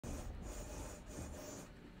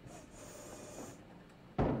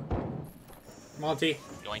Monty.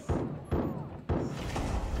 Yoink.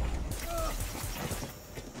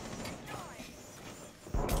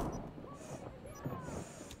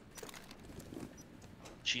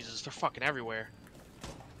 Jesus, they're fucking everywhere.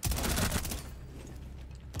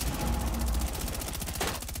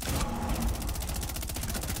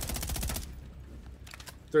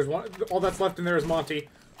 There's one. All that's left in there is Monty.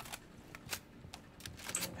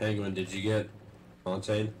 Penguin, did you get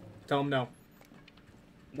Montagne? Tell him no.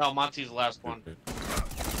 No, Monty's the last one.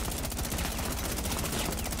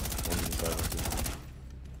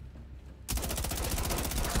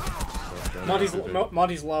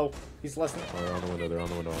 Monty's low. He's less than. Oh, they're on the window. They're on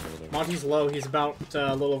the window. Monty's low. He's about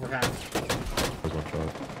a little over half. There's one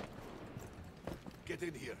shot. Get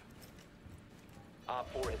in here. Op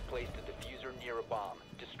 4 has placed a diffuser near a bomb.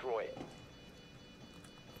 Destroy it.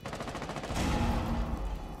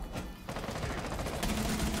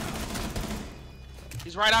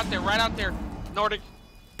 He's right out there, Nordic.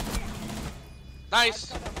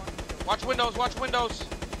 Nice. Watch windows, watch windows.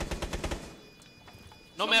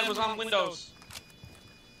 Nomad was on windows.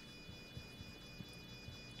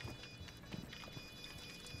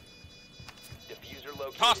 Diffuser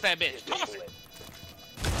located. Toss that bitch, toss Disable it.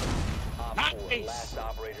 Op Nice. 4, last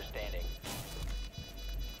operator standing.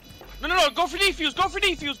 No, go for defuse, go for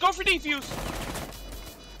defuse, go for defuse.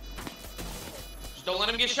 Just don't let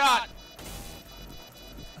him get shot. Diffuser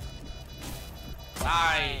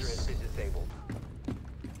Nice. has been disabled.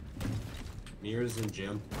 Mirrors and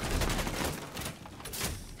Jim.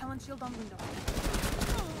 Talon shield on window.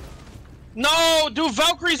 No, dude,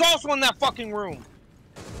 Valkyrie's also in that fucking room.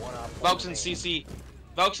 One op Valks and CC.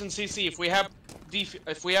 Valks and CC, if we have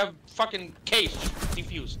fucking case,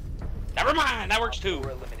 defuse. Never mind, that works too.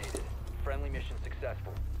 4 eliminated. Friendly mission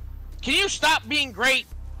successful. Can you stop being great?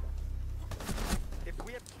 If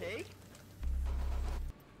we have cake?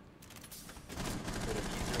 The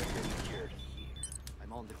diffuser has been secured.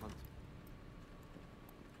 I'm on the hunt.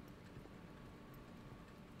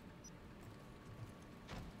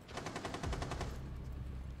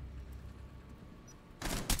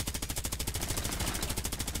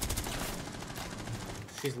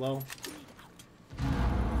 She's low.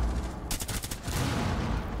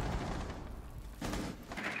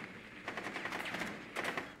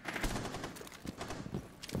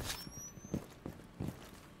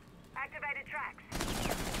 Activated tracks.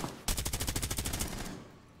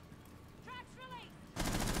 Tracks released.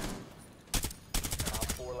 Op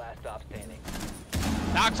 4 last stop standing.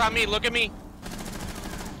 Knox on me, look at me.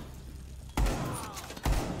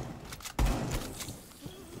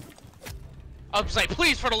 I was like,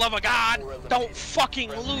 please, for the love of God, don't fucking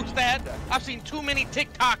lose that. I've seen too many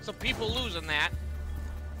TikToks of people losing that.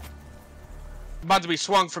 About to be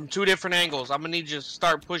swung from 2 different angles. I'm gonna need you to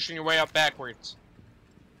start pushing your way up backwards.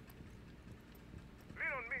 Lean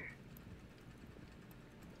on me.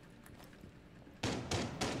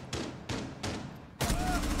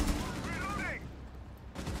 Reloading.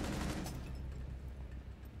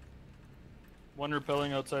 One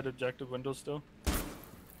repelling outside objective window still.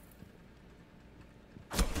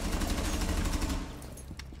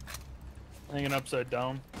 Hanging upside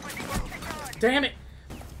down. Damn it!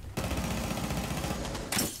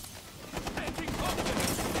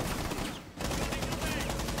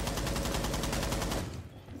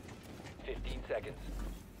 15 seconds.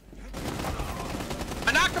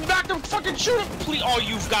 I knocked him, fucking shoot him! Please, oh,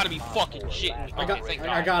 you've got to be fucking shitting me. I Okay, thank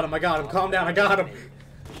God. got him. Calm down. I got him.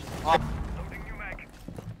 Loading new mag.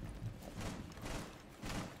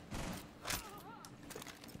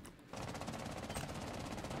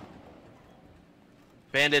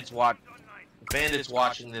 Bandits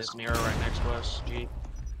watching this mirror right next to us. G.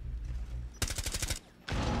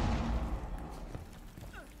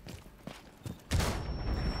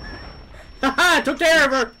 Haha! Took care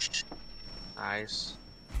of her. Nice.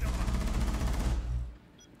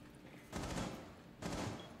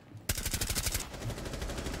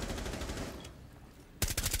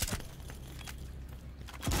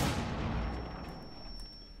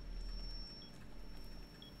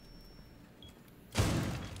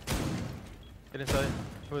 Get inside.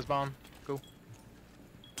 Who is bomb? Go. Op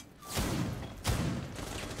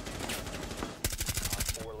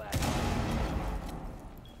 4 last.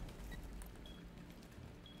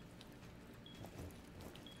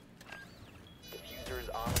 Diffuser is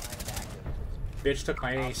online and active. Bitch took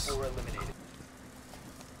my Op ace. 4 eliminated.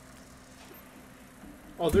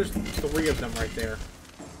 Oh, there's 3 of them right there.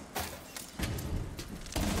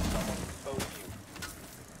 Someone exposed you.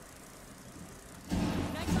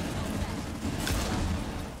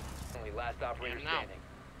 Only last operator Get him now. standing.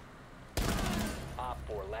 Op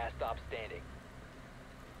 4 last stop standing.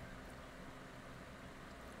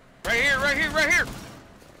 right here, right here.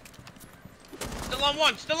 Still on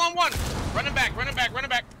one, still on one. Running back, running back, running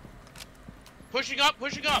back. Pushing up,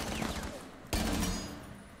 pushing up.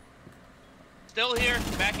 Still here,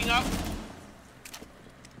 backing up.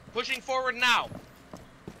 Pushing forward now.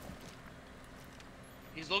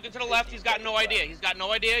 He's looking to the left, he's got no idea. He's got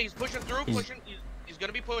no idea, he's pushing through, pushing. He's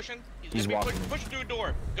gonna be pushing. He's gonna be pushing through a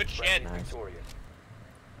door. Good shit. Victorious.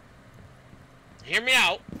 Hear me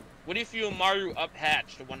out. What if you and Maru up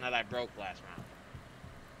hatch, the one that I broke last round?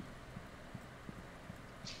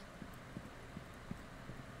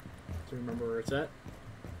 Do you remember where it's at?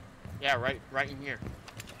 Yeah, right in here.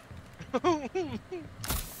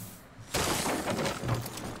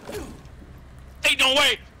 Ain't no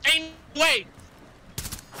way! Ain't no way!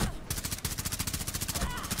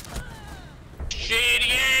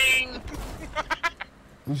 Shitting!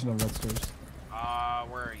 There's no red stairs.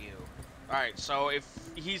 Where are you? Alright, so if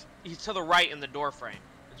he's to the right in the door frame,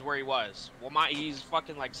 is where he was. Well, he's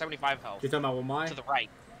fucking like 75 health. You're talking about Wamai? To the right.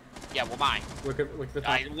 Yeah, Wamai. Look at the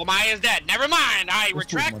top. Wamai is dead. Never mind. I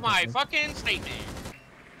retract my fucking statement.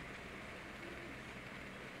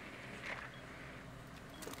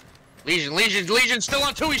 Legion still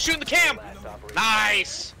on 2. He's shooting the cam.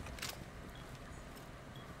 Nice.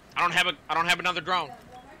 I don't have another drone.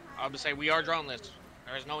 I'll just say we are droneless.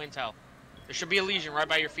 There is no intel. There should be a Legion right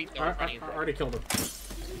by your feet though. I already killed him.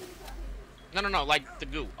 No, like the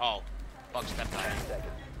goo. Oh, bug stepped on it.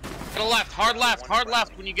 To the left, hard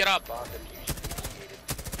left when you get up.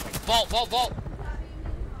 Vault.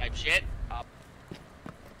 Type shit. Up.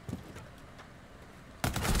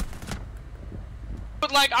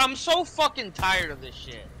 But like, I'm so fucking tired of this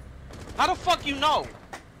shit. How the fuck you know?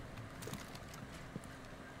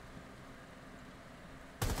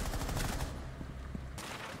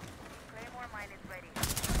 Claymore mine is ready.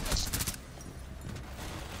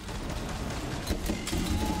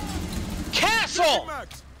 Castle!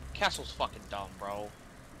 Castle's fucking dumb, bro.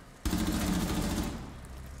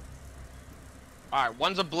 Alright,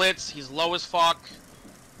 one's a blitz. He's low as fuck.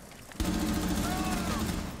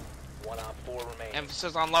 1 on 4 remaining.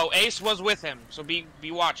 Emphasis on low. Ace was with him, so be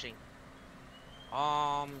watching. Do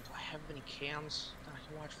I have any cams that I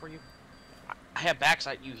can watch for you? I have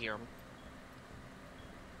backside. You hear him.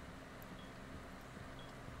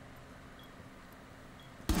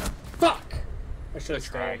 Fuck! I should have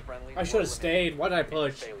stayed. I should have stayed. Why did I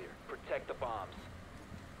push? Failure. Protect the bombs.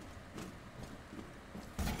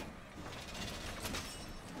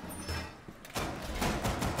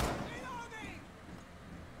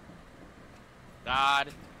 God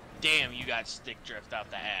damn, you got stick drift out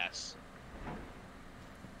the ass.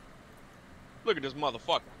 Look at this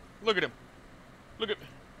motherfucker. Look at him. Look at me.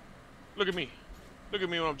 Look at me. Look at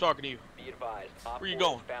me when I'm talking to you. Be advised. Where you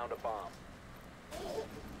going? Found a bomb.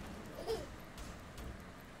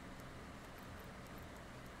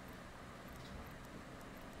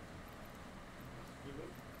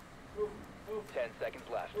 Move. 10 seconds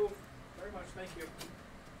left. Very much, thank you.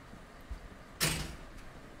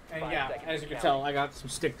 And 5 yeah, seconds as you can to tell, count. I got some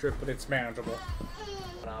stick drift, but it's manageable.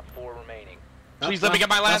 1 on 4 remaining. Please let me get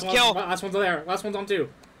my last kill. Last one's there. Last one's on 2.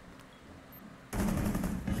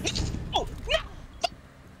 Oh, no.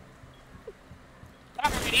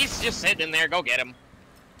 Alright, he's just sitting in there. Go get him.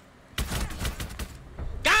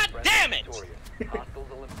 God damn it! Victorious. Hostiles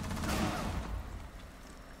eliminated.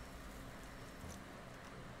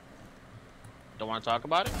 Don't want to talk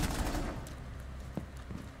about it?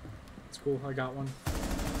 It's cool. I got one.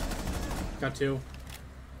 Got 2.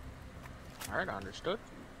 Alright, understood.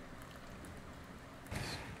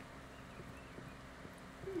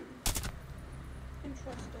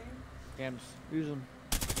 Interesting. Cams. Use them.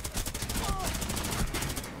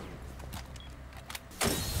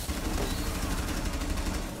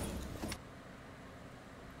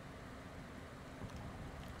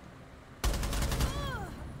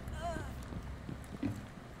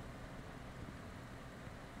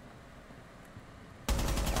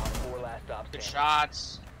 Op 4 last stop Good standing.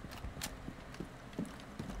 shots.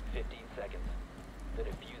 15 seconds. The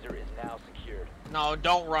diffuser is now secured. No,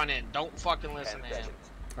 don't run in. Don't fucking 10 listen to him. seconds.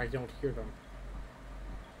 I don't hear them.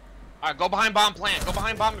 Alright, go behind bomb plant. Go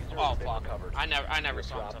behind bomb. Oh Been fuck. recovered. I never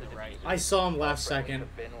saw him to the right. I saw him last Friendlies second.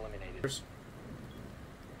 have been eliminated.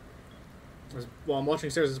 Well, I'm watching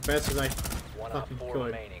stairs as best as I 1 on fucking 4 could.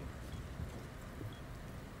 remaining.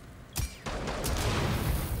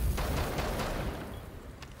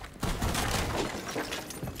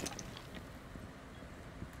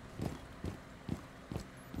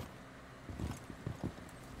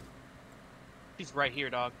 She's right here,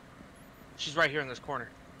 dog. She's right here in this corner.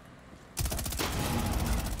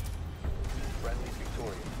 Friendlies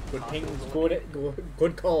victorious. Good pings, Hostiles eliminated.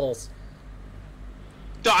 good calls.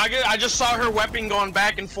 Dog, I just saw her weapon going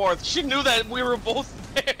back and forth. She knew that we were both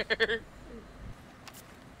there.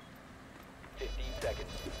 15 seconds.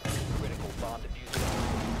 Critical bomb diffuser.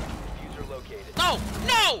 Diffuser located. No!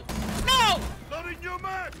 No! No! Loading your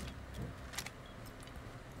mag!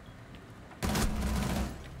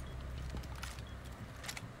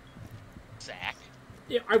 Zach.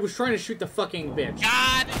 Yeah, I was trying to shoot the fucking bitch.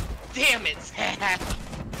 God damn it, Zach!